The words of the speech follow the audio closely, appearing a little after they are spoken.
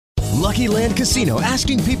Lucky Land Casino,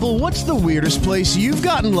 asking people, what's the weirdest place you've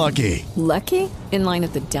gotten lucky? Lucky? In line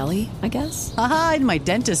at the deli, I guess? Aha, in my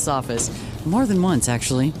dentist's office. More than once,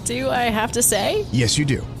 actually. Do I have to say? Yes, you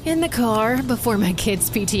do. In the car before my kids'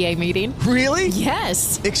 PTA meeting. Really?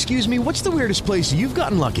 Yes. Excuse me, what's the weirdest place you've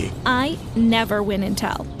gotten lucky? I never win and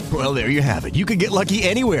tell. Well, there you have it. You can get lucky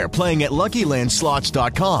anywhere, playing at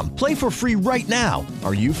LuckyLandSlots.com. Play for free right now.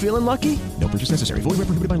 Are you feeling lucky? No purchase necessary. Void where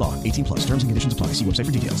prohibited by law. 18 plus. Terms and conditions apply. See website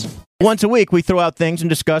for details. Once a week, we throw out things and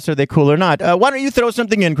discuss are they cool or not. Why don't you throw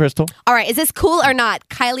something in, Crystal? All right, is this cool or not?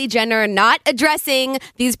 Kylie Jenner not addressing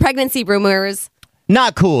these pregnancy rumors.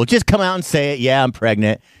 Not cool. Just come out and say it. Yeah, I'm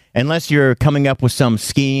pregnant. Unless you're coming up with some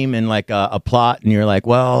scheme and like a plot and you're like,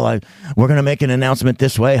 well, we're going to make an announcement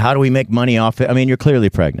this way. How do we make money off it? I mean, you're clearly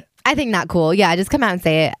pregnant. I think not cool. Yeah, just come out and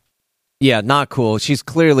say it. Yeah, not cool. She's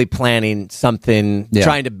clearly planning something,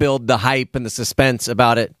 trying to build the hype and the suspense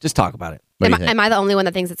about it. Just talk about it. Am I the only one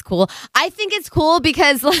that thinks it's cool? I think it's cool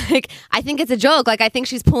because, I think it's a joke. I think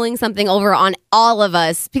she's pulling something over on all of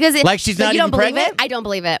us. Because she's not even pregnant? I don't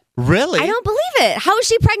believe it. Really? I don't believe it. How is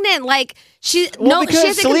she pregnant? She because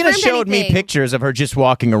hasn't Selena showed anything. me pictures of her just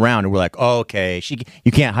walking around, and we're like, oh, okay,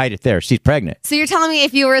 you can't hide it there. She's pregnant. So you're telling me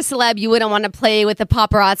if you were a celeb, you wouldn't want to play with the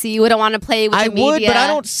paparazzi, you wouldn't want to play with the media? I would, but I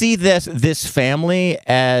don't see this family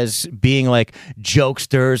as being like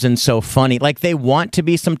jokesters and so funny. Like they want to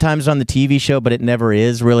be sometimes on the TV show, but it never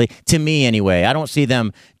is really. To me, anyway, I don't see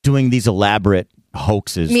them doing these elaborate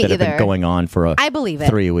hoaxes that have been going on for I believe it.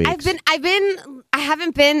 3 weeks. I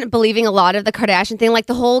haven't been believing a lot of the Kardashian thing, like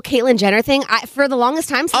the whole Caitlyn Jenner thing. For the longest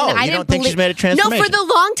time, I don't think she's made a transformation? No,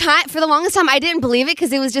 for the longest time, I didn't believe it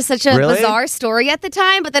because it was just such a bizarre story at the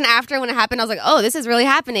time. But then after when it happened, I was like, oh, this is really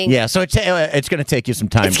happening. Yeah, so it's going to take you some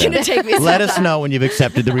time. It's going to take me. Let us know when you've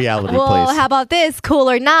accepted the reality, well, please. How about this? Cool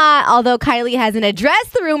or not? Although Kylie hasn't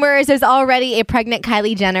addressed the rumors, there's already a pregnant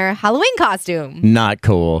Kylie Jenner Halloween costume. Not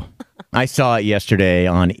cool. I saw it yesterday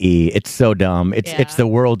on E. It's so dumb. It's the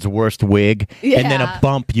world's worst wig, and then a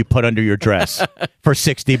bump you put under your dress for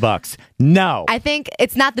 $60. No. I think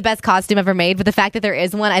it's not the best costume ever made, but the fact that there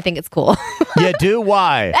is one, I think it's cool. You do?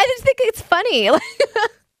 Why? I just think it's funny.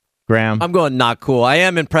 Graham? I'm going not cool. I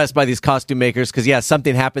am impressed by these costume makers because,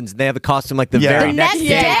 something happens and they have the costume like the very next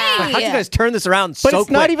day. How'd you guys turn this around so quick? But it's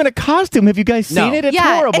not even a costume. Have you guys seen it? It's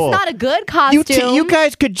horrible. It's not a good costume. You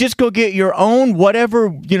guys could just go get your own whatever,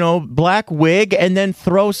 black wig and then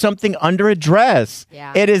throw something under a dress.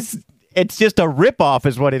 Yeah. It's just a ripoff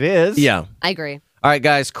is what it is. Yeah. I agree. All right,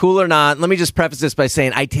 guys, cool or not, let me just preface this by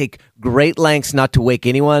saying I take great lengths not to wake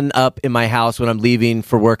anyone up in my house when I'm leaving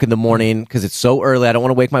for work in the morning because it's so early. I don't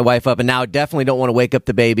want to wake my wife up, and now I definitely don't want to wake up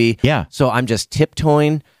the baby. Yeah. So I'm just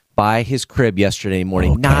tiptoeing by his crib yesterday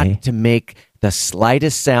morning, not to make the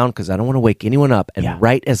slightest sound because I don't want to wake anyone up. And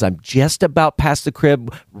right as I'm just about past the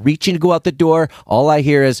crib, reaching to go out the door, all I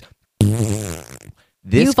hear is,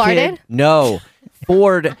 this You farted? kid, no.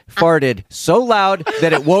 Ford farted so loud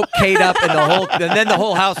that it woke Kate up and then the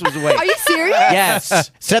whole house was awake. Are you serious?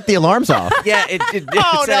 Yes. Set the alarms off. Yeah, it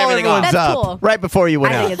Oh, set no, everything everyone's off. That's up cool. right before you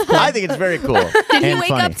went I out. think it's cool. I think it's very cool. Did he and wake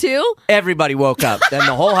funny. up too? Everybody woke up. Then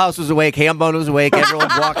the whole house was awake. Hambone was awake.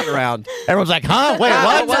 Everyone's walking around. Everyone's like, huh? Wait,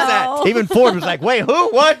 what was that? Even Ford was like, wait, who?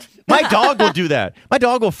 What? My dog will do that. My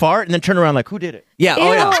dog will fart and then turn around like, who did it? Yeah.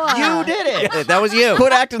 Oh, yeah. You did it. Yeah, that was you.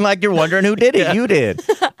 Quit acting like you're wondering who did it. You did.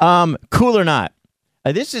 Cool or not?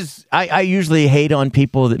 This is, I usually hate on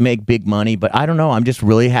people that make big money, but I don't know. I'm just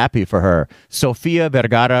really happy for her. Sofia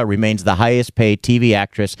Vergara remains the highest paid TV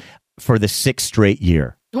actress for the 6th straight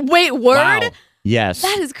year. Wait, word? Wow. Yes.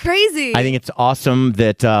 That is crazy. I think it's awesome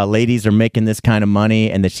that ladies are making this kind of money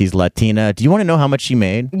and that she's Latina. Do you want to know how much she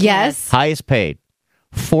made? Yes. Highest paid,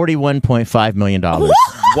 $41.5 million.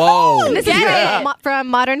 Whoa. This is from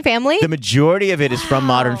Modern Family. The majority of it is from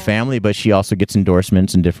Modern Family, but she also gets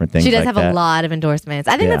endorsements and different things She does like have that. a lot of endorsements.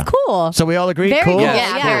 I think that's cool. So we all agree? Very cool? cool.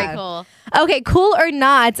 Yeah, very cool. Okay, cool or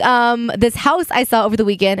not, this house I saw over the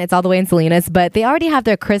weekend, it's all the way in Salinas, but they already have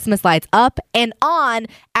their Christmas lights up and on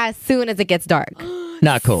as soon as it gets dark.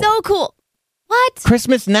 Not cool. So cool. What?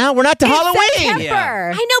 Christmas now? We're not to Halloween. September.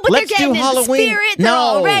 Yeah. I know, but Let's they're getting do in Halloween. the spirit. They're No.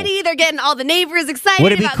 all ready. They're getting all the neighbors excited.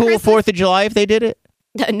 Would it be about cool Christmas. 4th of July if they did it?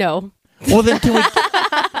 No. Well, then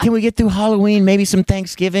can we get through Halloween, maybe some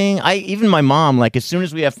Thanksgiving? Even my mom, like as soon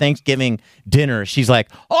as we have Thanksgiving dinner, she's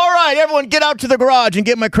like, all right, everyone get out to the garage and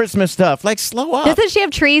get my Christmas stuff. Like, slow up. Doesn't she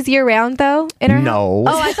have trees year round, though, in her No.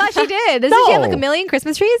 house? Oh, I thought she did. Doesn't she have like a million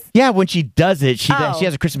Christmas trees? Yeah, when she does it, she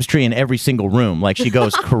has a Christmas tree in every single room. Like, she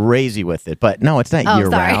goes crazy with it. But no, it's not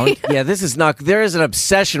year sorry. round. Yeah, this is not. There is an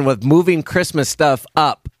obsession with moving Christmas stuff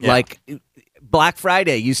up. Yeah. Like, Black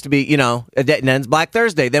Friday used to be, and then Black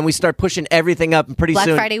Thursday. Then we start pushing everything up, and pretty Black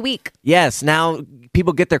soon. Friday week. Yes, now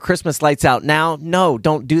people get their Christmas lights out. Now, no,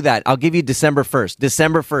 don't do that. I'll give you December 1st.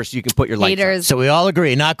 December 1st, you can put your lights Haters. So we all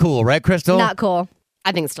agree, not cool, right, Crystal? Not cool.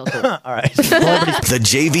 I think it's still cool. All right. The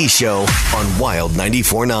JV Show on Wild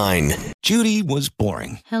 94.9. Judy was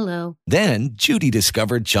boring. Hello. Then Judy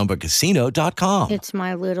discovered ChumbaCasino.com. It's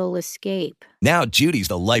my little escape. Now Judy's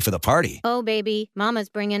the life of the party. Oh, baby, mama's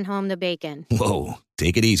bringing home the bacon. Whoa,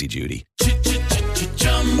 take it easy, Judy.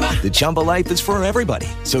 The Chumba life is for everybody.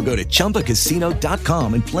 So go to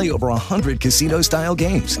ChumbaCasino.com and play over 100 casino-style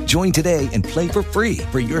games. Join today and play for free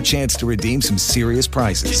for your chance to redeem some serious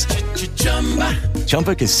prizes.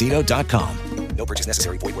 ChumbaCasino.com. No purchase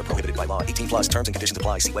necessary. Void where prohibited by law. 18 plus terms and conditions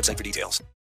apply. See website for details.